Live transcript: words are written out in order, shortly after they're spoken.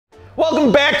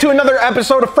Welcome back to another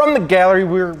episode of From the Gallery,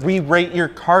 where we rate your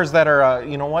cars that are,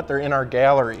 you know what, they're in our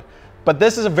gallery. But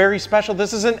this is a very special,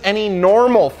 this isn't any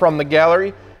normal From the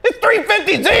Gallery, it's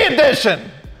 350Z edition!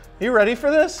 You ready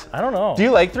for this? I don't know. Do you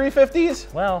like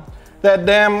 350s? Well. That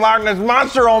damn Loch Ness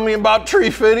Monster told me about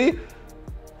 350.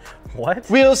 What?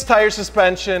 Wheels, tires,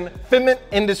 suspension,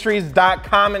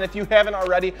 FitmentIndustries.com. And if you haven't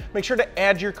already, make sure to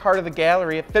add your car to the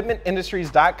gallery at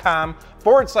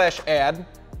FitmentIndustries.com/ad.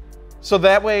 So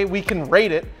that way we can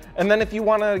rate it. And then if you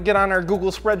want to get on our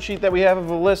Google spreadsheet that we have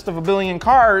of a list of 1 billion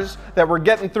cars that we're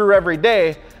getting through every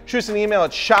day, shoot us an email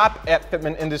at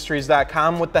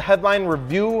shop@FitmentIndustries.com with the headline,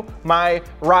 "Review my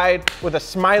ride," with a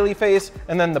smiley face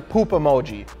and then the poop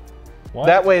emoji. What?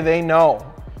 That way they know.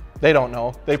 They don't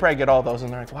know. They probably get all those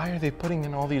and they're like, why are they putting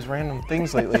in all these random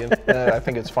things lately? And, I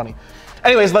think it's funny.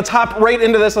 Anyways, let's hop right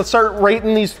into this. Let's start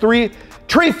rating these 3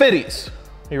 350s.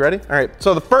 You ready? All right,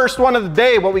 so the first one of the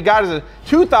day, what we got is a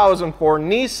 2004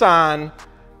 Nissan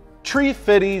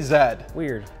 350Z.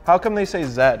 Weird. How come they say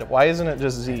Z? Why isn't it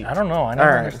just Z? I don't know, I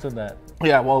never understood that.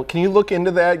 Yeah, well, can you look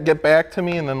into that, get back to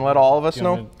me, and then let all of us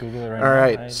know? Google it right all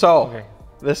right, now?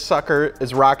 This sucker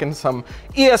is rocking some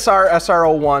ESR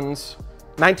SR01s,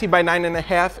 19 by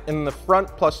 9.5 in the front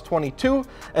plus 22,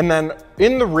 and then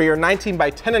in the rear, 19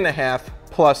 by 10.5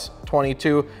 plus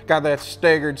 22. Got that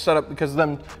staggered setup because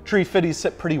them 350s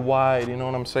sit pretty wide, you know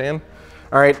what I'm saying?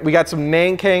 All right, we got some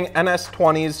Nankang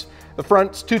NS20s. The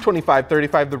front's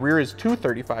 225/35, the rear is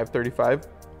 235/35.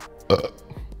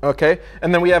 Okay,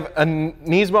 and then we have a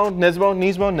Nismo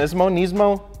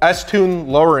S-Tune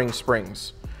lowering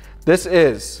springs. This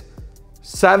is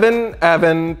 7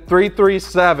 Evan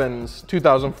 337's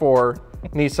 2004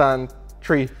 Nissan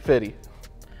 350.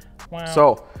 Wow.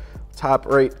 So let's hop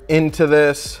right into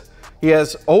this. He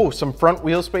has, some front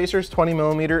wheel spacers, 20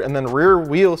 millimeter, and then rear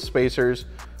wheel spacers,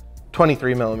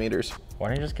 23 millimeters. Why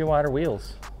don't you just get wider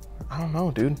wheels? I don't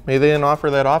know, dude. Maybe they didn't offer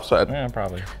that offset. Yeah,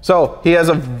 probably. So he has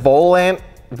a volant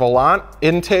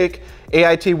intake,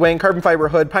 AIT wing, carbon fiber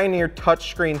hood, Pioneer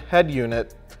touchscreen head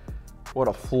unit. What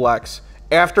a flex.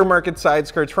 Aftermarket side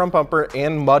skirts, front bumper,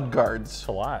 and mud guards. That's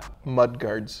a lot. Mud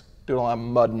guards. Doing a lot of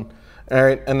mudding. All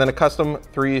right, and then a custom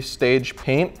 3-stage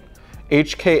paint,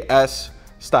 HKS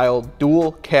style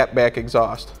dual catback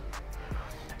exhaust.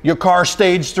 Your car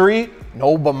stage 3?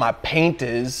 No, but my paint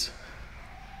is.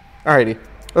 Alrighty,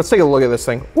 let's take a look at this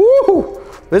thing. Woo!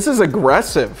 This is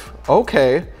aggressive.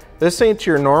 Okay, this ain't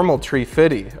your normal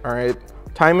 350. All right,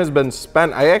 time has been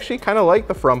spent. I actually kind of like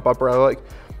the front bumper. I like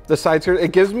the side skirt.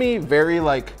 It gives me very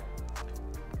like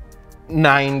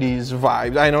 90s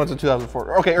vibes. I know it's a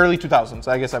 2004. Okay, early 2000s.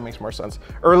 I guess that makes more sense.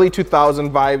 Early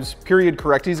 2000 vibes, period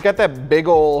correct. He's got that big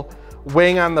ol'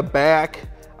 wing on the back.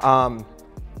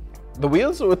 The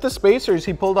wheels with the spacers,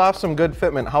 he pulled off some good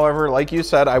fitment. However, like you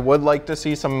said, I would like to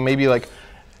see some maybe like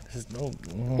a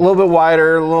little bit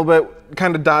wider, a little bit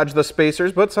kind of dodge the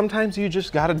spacers, but sometimes you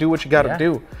just got to do what you got to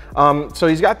do. So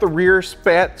he's got the rear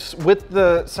spats with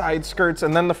the side skirts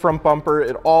and then the front bumper.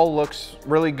 It all looks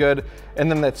really good. And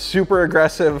then that super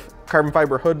aggressive carbon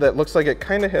fiber hood that looks like it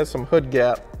kind of has some hood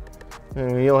gap.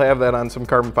 And you'll have that on some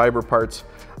carbon fiber parts.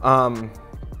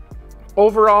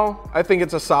 Overall, I think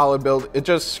it's a solid build. It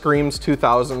just screams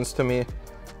 2000s to me.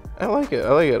 I like it, I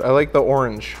like it. I like the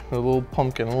orange, a little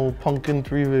pumpkin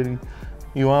 350.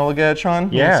 You wanna look at it, Sean? Yeah.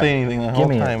 You didn't say anything the whole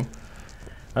time.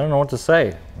 I don't know what to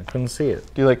say. I couldn't see it.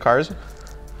 Do you like cars?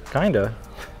 Kinda.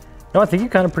 No, I think you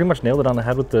kind of pretty much nailed it on the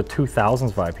head with the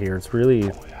 2000s vibe here. It's really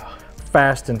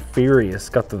fast and furious.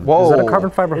 Got the, is that a carbon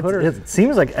fiber hood? It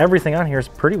seems like everything on here is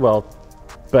pretty well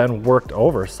been worked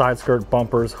over. Side skirt,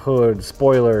 bumpers, hood,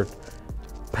 spoiler,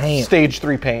 paint. Stage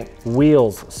 3 paint.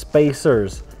 Wheels,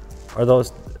 spacers.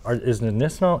 Is the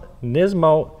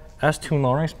Nismo S-Tune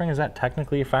lowering spring, is that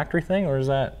technically a factory thing or is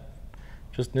that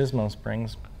just Nismo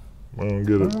springs? I don't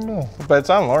get it. I don't know. But it's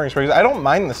on lowering springs. I don't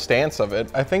mind the stance of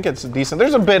it. I think it's decent.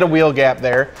 There's a bit of wheel gap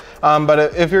there, but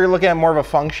if you're looking at more of a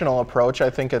functional approach, I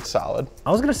think it's solid.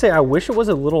 I was gonna say, I wish it was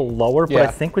a little lower, but I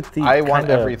think with the I want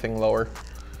everything lower.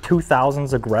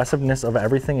 2000s aggressiveness of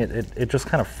everything, it just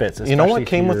kind of fits. You know what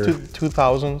came with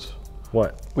 2000s?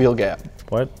 What? Wheel gap.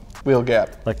 What? Wheel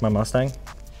gap. Like my Mustang?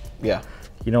 Yeah.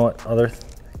 You know what other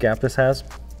gap this has?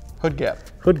 Hood gap.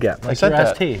 Hood gap, like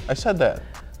your ST. I said that.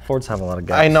 Fords have a lot of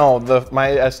gaps. I know,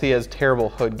 my ST has terrible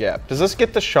hood gap. Does this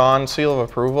get the Sean seal of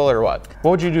approval or what?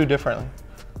 What would you do differently?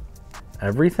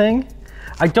 Everything?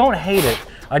 I don't hate it,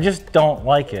 I just don't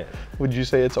like it. Would you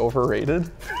say it's overrated?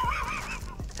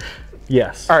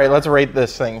 Yes. All right, let's rate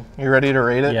this thing. You ready to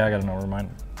rate it? Yeah, I gotta know where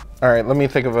mine. All right, let me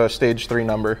think of a stage 3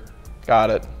 number. Got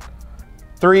it.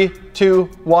 3, 2,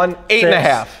 1,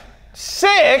 8.5.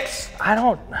 6? I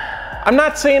don't. I'm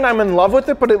not saying I'm in love with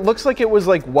it, but it looks like it was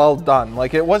like well done.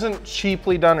 Like it wasn't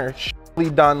cheaply done or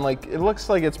shitly done. Like it looks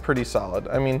like it's pretty solid.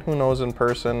 I mean, who knows in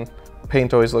person?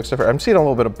 Paint always looks different. I'm seeing a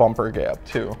little bit of bumper gap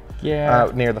too. Yeah.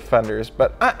 Near the fenders,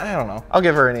 but I don't know. I'll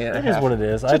give her an 8.5. It is what it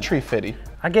is. It's a tree fitty.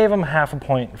 I gave them half a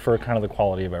point for kind of the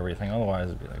quality of everything. Otherwise,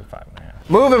 it'd be like a 5.5.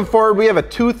 Moving forward, we have a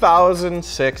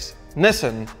 2006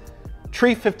 Nissan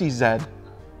 350Z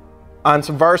on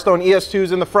some Varstone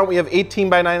ES2s. In the front, we have 18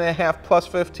 by 9.5 plus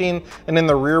 15, and in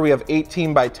the rear, we have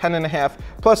 18 by 10.5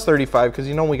 plus 35, because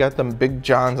you know we got them big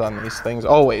Johns on these things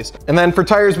always. And then for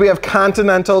tires, we have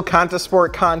Continental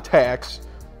Contasport contacts.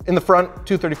 In the front,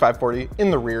 235/40. In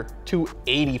the rear,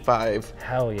 285.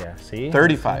 Hell yeah, see?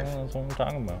 35. That's what I'm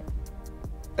talking about.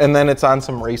 And then it's on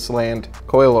some Raceland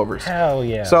coilovers. Hell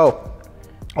yeah. So,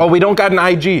 oh, we don't got an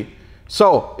IG.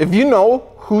 So, if you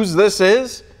know whose this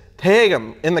is, tag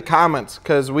them in the comments,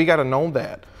 because we got to know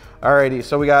that. Alrighty,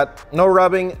 so we got no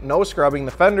rubbing, no scrubbing.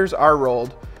 The fenders are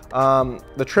rolled.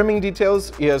 The trimming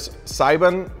details is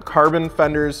Cybon carbon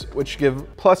fenders, which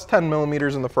give plus 10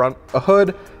 millimeters in the front, a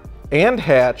hood and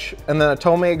hatch, and then a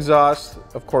Tomei exhaust,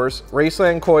 of course,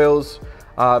 Raceland coils,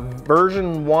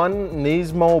 version 1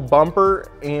 Nismo bumper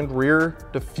and rear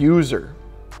diffuser,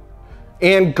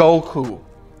 and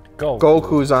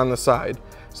Goku's on the side.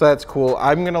 So that's cool.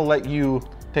 I'm gonna let you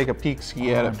take a peek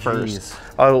ski at it first.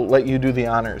 I'll let you do the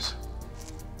honors.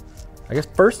 I guess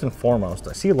first and foremost,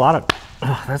 I see a lot of,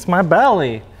 that's my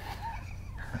belly.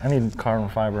 I need carbon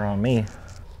fiber on me.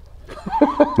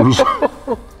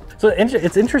 So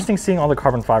it's interesting seeing all the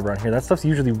carbon fiber on here. That stuff's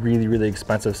usually really, really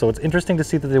expensive. So it's interesting to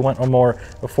see that they went a more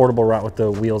affordable route with the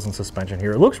wheels and suspension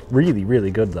here. It looks really, really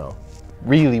good though.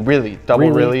 Really, really, double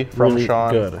really from really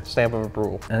Sean. Good. Stamp of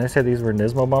approval. And they said these were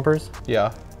Nismo bumpers?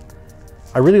 Yeah.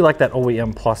 I really like that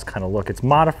OEM Plus kind of look. It's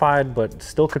modified, but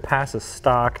still could pass as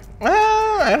stock.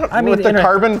 I mean, with the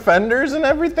carbon fenders and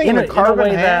everything, in the carbon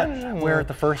way hatch. that where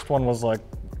the first one was like,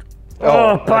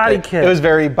 body kit. It was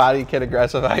very body kit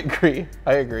aggressive. I agree.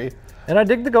 I agree. And I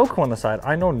dig the Goku on the side.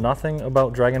 I know nothing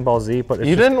about Dragon Ball Z, but it's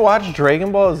you didn't watch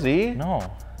Dragon Ball Z?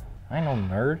 No, I know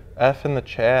nerd. F in the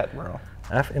chat, bro.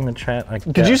 F in the chat.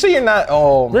 Did you say you're not?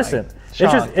 Oh, listen.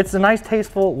 It's a nice,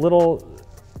 tasteful little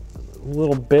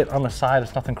bit on the side.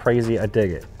 It's nothing crazy. I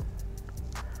dig it.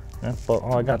 That's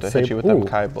all I got to say. Hit you with them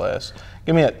Kai Blast.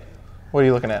 Give me it. What are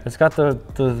you looking at? It's got the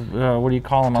what do you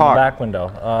call them on the back window?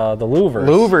 The louvers.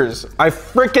 Louvers. I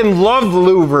freaking love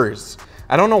louvers.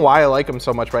 I don't know why I like them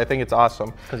so much, but I think it's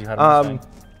awesome. Because you had a Mustang.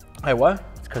 I what?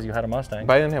 It's because you had a Mustang.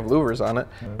 But I didn't have louvers on it.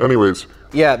 Anyways.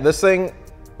 Yeah, this thing,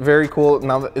 very cool.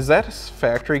 Now, is that a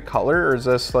factory color or is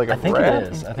this like a I think red?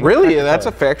 it is. I think really? That's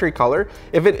a factory color?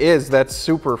 If it is, that's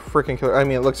super freaking killer. I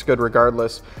mean, it looks good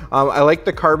regardless. I like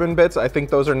the carbon bits. I think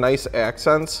those are nice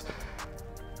accents.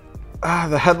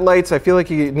 The headlights, I feel like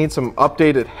you need some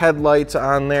updated headlights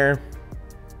on there.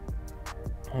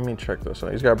 Let me check this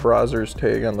out. He's got Browser's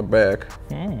tag on the back.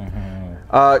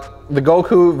 The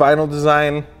Goku vinyl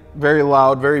design, very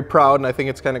loud, very proud, and I think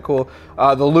it's kind of cool.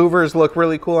 The louvers look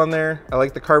really cool on there. I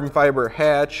like the carbon fiber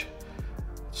hatch.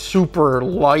 Super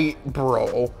light,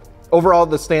 bro. Overall,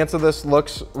 the stance of this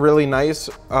looks really nice.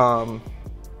 Yeah,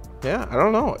 I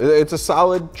don't know. It's a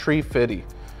solid tree fitty.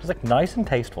 It's like nice and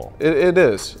tasteful. It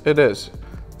is.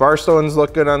 Varstones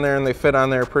look good on there and they fit on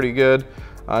there pretty good.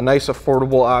 Nice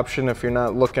affordable option if you're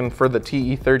not looking for the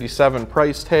TE37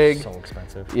 price tag. So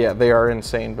expensive. Yeah, they are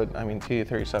insane, but I mean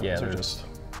TE37s are just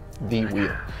the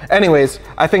wheel. Anyways,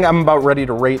 I think I'm about ready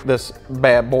to rate this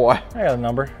bad boy. I got a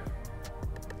number.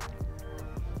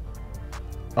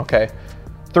 Okay.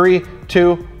 3,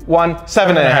 2, 1,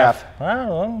 7.5.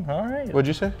 Oh, all right. What'd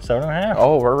you say? 7.5.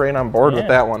 Oh, we're right on board with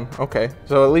that one. Okay,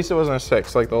 so at least it wasn't a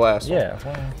 6 like the last one. Yeah.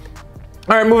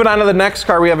 All right, moving on to the next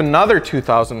car, we have another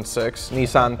 2006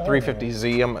 Nissan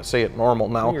 350Z. I'm gonna say it normal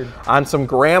now. Weird. On some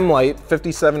Gram Light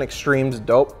 57 Extremes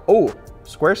dope. Oh,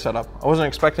 square setup. I wasn't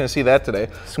expecting to see that today.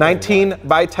 19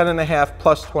 by 10.5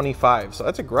 plus 25. So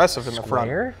that's aggressive in the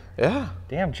front. Yeah.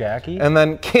 Damn, Jackie. And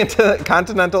then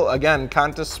Continental, again,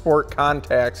 Contasport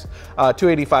contacts,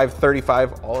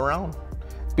 285/35 all around.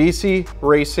 BC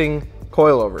Racing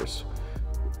coilovers.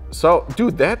 So,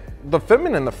 dude, the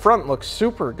Fitment in the front looks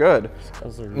super good.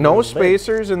 No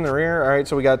spacers in the rear. All right,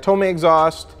 so we got Tomei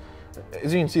exhaust.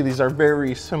 As you can see, these are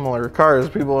very similar cars.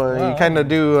 People, you kind of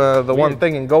do the one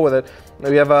thing and go with it.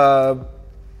 We have a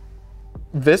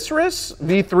Viscerous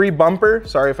V3 bumper.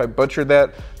 Sorry if I butchered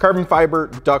that. Carbon fiber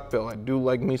duckbill. I do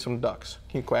like me some ducks.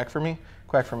 Can you quack for me?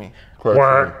 Quack for me.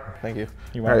 Quack. Thank you.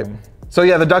 All right. So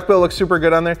yeah, the duckbill looks super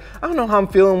good on there. I don't know how I'm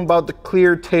feeling about the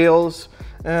clear tails.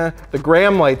 The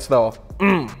Gram lights though,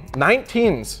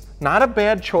 19s not a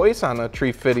bad choice on a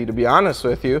 350, to be honest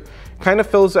with you. Kind of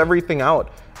fills everything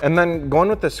out. And then going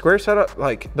with the square setup,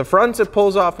 like the fronts, it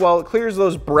pulls off well. It clears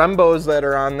those Brembos that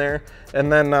are on there.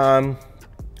 And then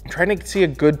trying to see a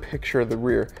good picture of the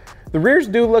rear. The rears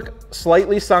do look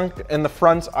slightly sunk and the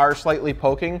fronts are slightly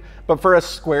poking, but for a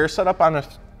square setup on a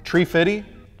 350,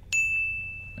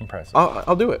 impressive.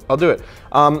 I'll do it. I'll do it.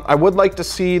 I would like to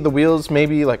see the wheels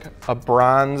maybe like a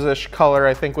bronze-ish color.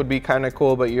 I think would be kind of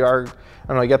cool. But you are, I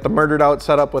don't know, you got the murdered out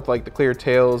setup with like the clear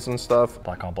tails and stuff.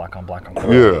 Black on black on black on.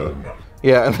 Yeah.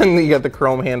 Yeah, and then you got the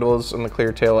chrome handles and the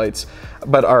clear taillights.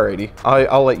 But alrighty,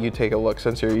 I'll let you take a look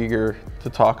since you're eager to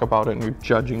talk about it and you're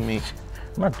judging me.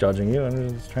 I'm not judging you.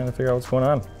 I'm just trying to figure out what's going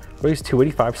on. But he's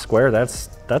 285 square.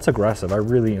 That's aggressive. I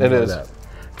really enjoy that.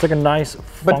 It's like a nice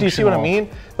But do you see what I mean?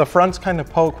 The fronts kind of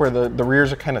poke where the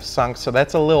rears are kind of sunk, so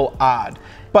that's a little odd.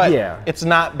 But yeah, it's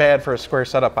not bad for a square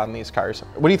setup on these cars.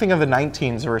 What do you think of the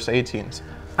 19s versus 18s?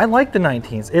 I like the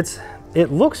 19s. It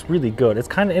looks really good. It's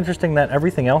kind of interesting that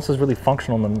everything else is really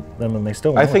functional and they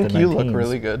still went I think with the you 19s. look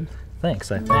really good.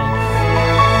 Thanks, I think.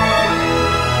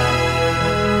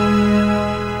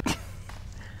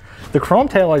 The chrome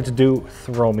taillights do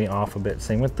throw me off a bit.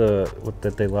 Same with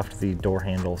that they left the door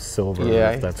handle silver.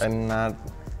 Yeah, I'm not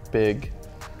big.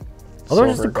 Although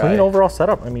just a clean overall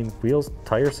setup. I mean, wheels,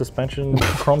 tires, suspension,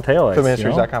 chrome taillights.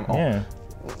 FitmentIndustries.com. You know? Yeah.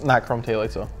 Not chrome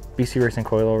taillights though. BC Racing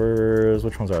coilovers.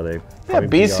 Which ones are they?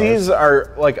 Probably yeah, BCs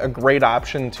are like a great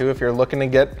option too if you're looking to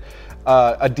get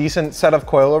a decent set of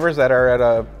coilovers that are at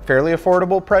a fairly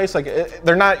affordable price. Like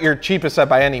they're not your cheapest set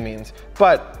by any means,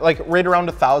 but like right around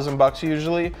 $1,000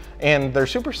 usually, and they're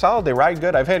super solid. They ride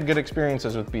good. I've had good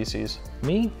experiences with BCs.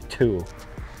 Me too.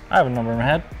 I have a number in my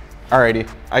head. Alrighty,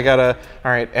 all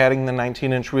right, adding the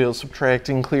 19-inch wheels,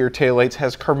 subtracting clear taillights,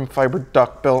 has carbon fiber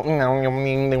duct built. All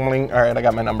right, I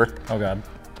got my number. Oh God.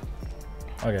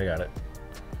 Okay, I got it.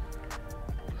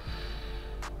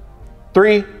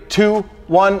 3, 2,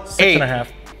 1, 8. 6.5.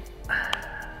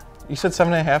 You said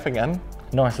 7.5 again?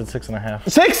 No, I said 6.5.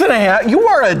 6.5? You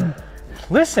are a...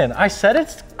 Listen, I said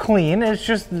it's clean. It's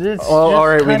just, all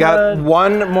right, we got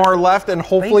one more left, and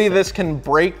hopefully this can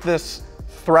break this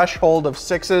threshold of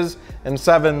 6s and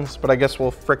 7s, but I guess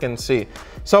we'll frickin' see.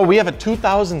 So we have a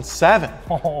 2007,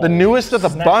 the newest of the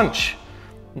bunch.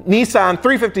 Nissan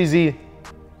 350Z.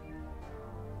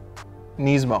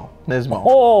 Nismo.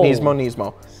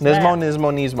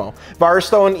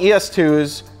 Firestone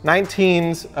ES2s,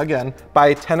 19s, again,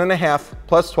 by 10.5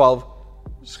 plus 12,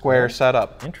 square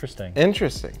setup. Interesting.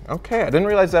 Interesting. Okay, I didn't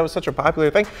realize that was such a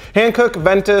popular thing. Hankook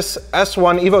Ventus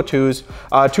S1 Evo 2s,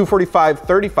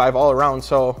 245/35 all around,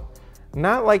 so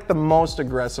not like the most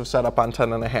aggressive setup on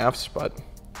 10.5s, but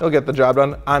he'll get the job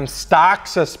done. On stock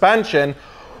suspension,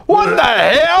 what the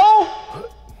hell?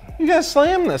 You gotta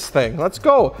slam this thing. Let's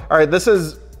go. All right, this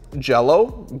is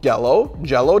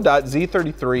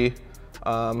Jello.Z33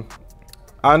 on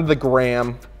the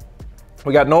gram.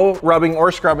 We got no rubbing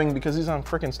or scrubbing because he's on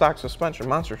freaking stock suspension,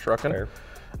 monster trucking.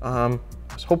 I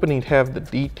was hoping he'd have the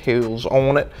details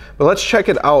on it, but let's check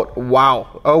it out.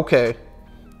 Wow, okay.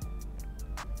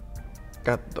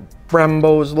 Got the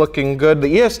Brembos looking good.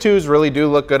 The ES2s really do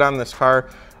look good on this car.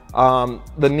 The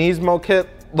Nismo kit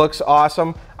looks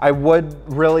awesome. I would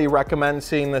really recommend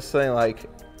seeing this thing like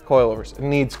coilovers. It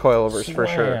needs coilovers for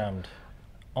sure.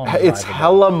 It's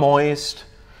hella moist.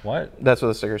 What? That's what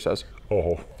the sticker says.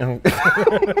 Oh.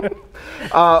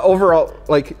 Overall,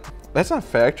 like, that's not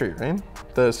factory, right?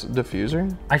 This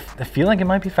diffuser? I feel like it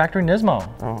might be factory Nismo.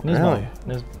 Oh, Nismo.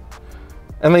 Really?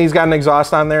 And then he's got an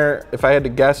exhaust on there. If I had to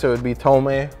guess, it would be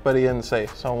Tome, but he didn't say.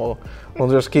 So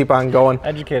we'll just keep on going.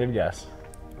 Educated guess.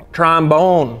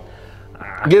 Trombone.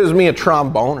 Gives me a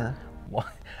tromboner. What?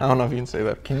 I don't know if you can say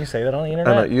that. Can you say that on the internet?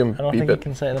 I don't know, you can don't beep think it. You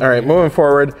can say that. All right, moving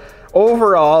forward.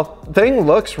 Overall, thing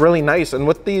looks really nice. And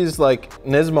with these like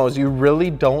Nismos, you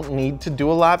really don't need to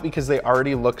do a lot because they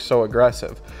already look so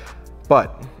aggressive.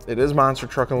 But it is monster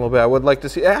trucking a little bit. I would like to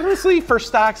see, honestly, for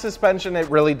stock suspension, it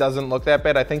really doesn't look that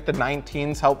bad. I think the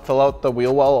 19s help fill out the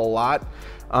wheel well a lot.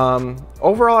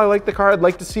 Overall, I like the car. I'd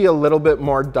like to see a little bit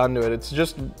more done to it. It's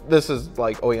just, this is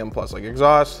like OEM plus, like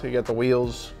exhaust, you get the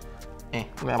wheels.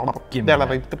 Don't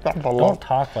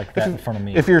talk like that in front of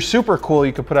me. If you're super cool,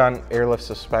 you could put on airlift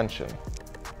suspension.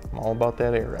 I'm all about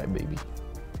that air ride, baby.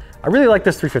 I really like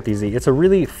this 350Z. It's a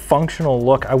really functional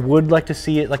look. I would like to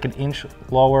see it like an inch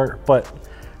lower, but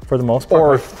for the most part.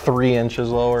 Or 3 inches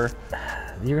lower.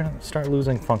 You're gonna start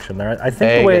losing function there. I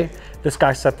think the way this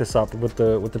guy set this up with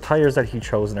the tires that he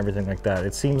chose and everything like that,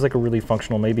 it seems like a really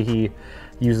functional. Maybe he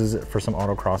uses it for some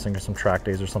autocrossing or some track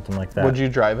days or something like that. Would you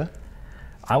drive it?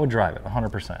 I would drive it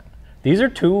 100%. These are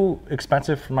too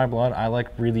expensive for my blood. I like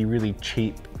really, really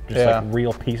cheap, just like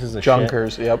real pieces of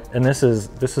junkers, shit. Yep. And this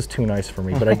is too nice for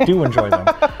me, but I do enjoy them.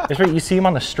 It's right, you see them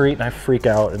on the street and I freak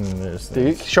out.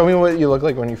 And show me what you look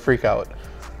like when you freak out.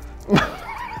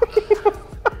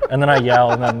 And then I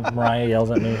yell, and then Mariah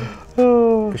yells at me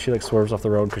because she like swerves off the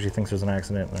road because she thinks there's an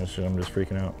accident, and I'm just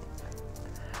freaking out.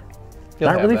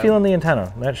 Not really feeling the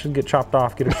antenna. That should get chopped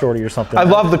off, get a shorty or something. I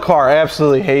love the car. I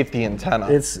absolutely hate the antenna.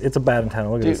 It's a bad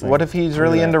antenna. Look at this thing. What if he's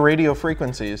really into radio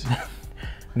frequencies?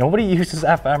 Nobody uses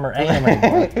FM or AM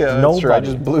anymore. Yeah, that's true. I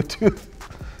just Bluetooth.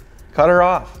 Cut her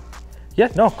off. Yeah,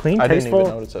 no, clean, tasteful. I didn't even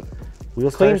notice it.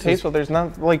 Wheels, clean, tires, tasteful. There's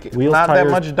not like wheels, not tires,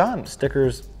 that much done.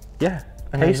 Stickers. Yeah.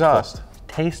 And exhaust.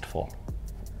 Tasteful.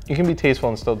 You can be tasteful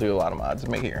and still do a lot of mods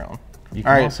and make it your own.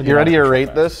 All right, you ready to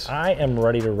rate this? I am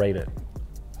ready to rate it.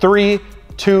 3,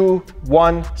 2,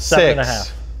 1, 6.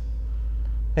 7.5.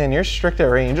 Man, you're strict at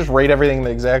rating. You just rate everything the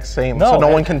exact same, so no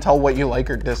one can tell what you like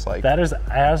or dislike. That is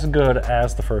as good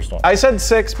as the first one. I said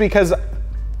 6 because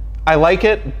I like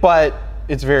it, but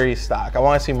it's very stock. I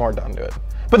want to see more done to it.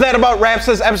 But that about wraps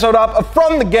this episode up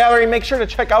from the gallery. Make sure to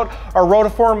check out our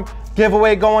Rotiform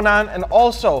giveaway going on. And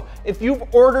also, if you've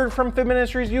ordered from Fitment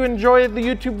Industries, you enjoy the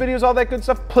YouTube videos, all that good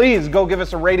stuff, please go give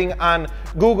us a rating on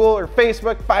Google or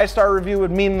Facebook. 5-star review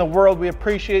would mean the world. We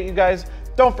appreciate you guys.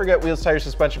 Don't forget wheels, tires,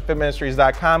 suspension,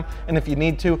 fitmentindustries.com. And if you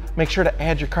need to, make sure to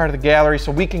add your car to the gallery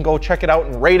so we can go check it out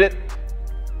and rate it.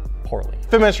 Poorly.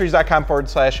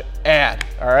 fitmentindustries.com/add.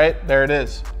 All right, there it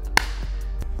is.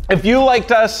 If you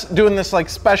liked us doing this like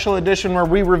special edition where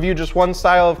we review just one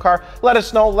style of car, let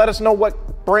us know. Let us know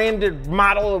what branded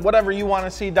model or whatever you want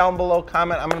to see down below.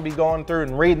 Comment. I'm going to be going through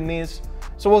and reading these.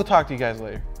 So we'll talk to you guys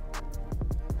later.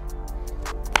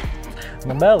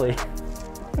 My belly.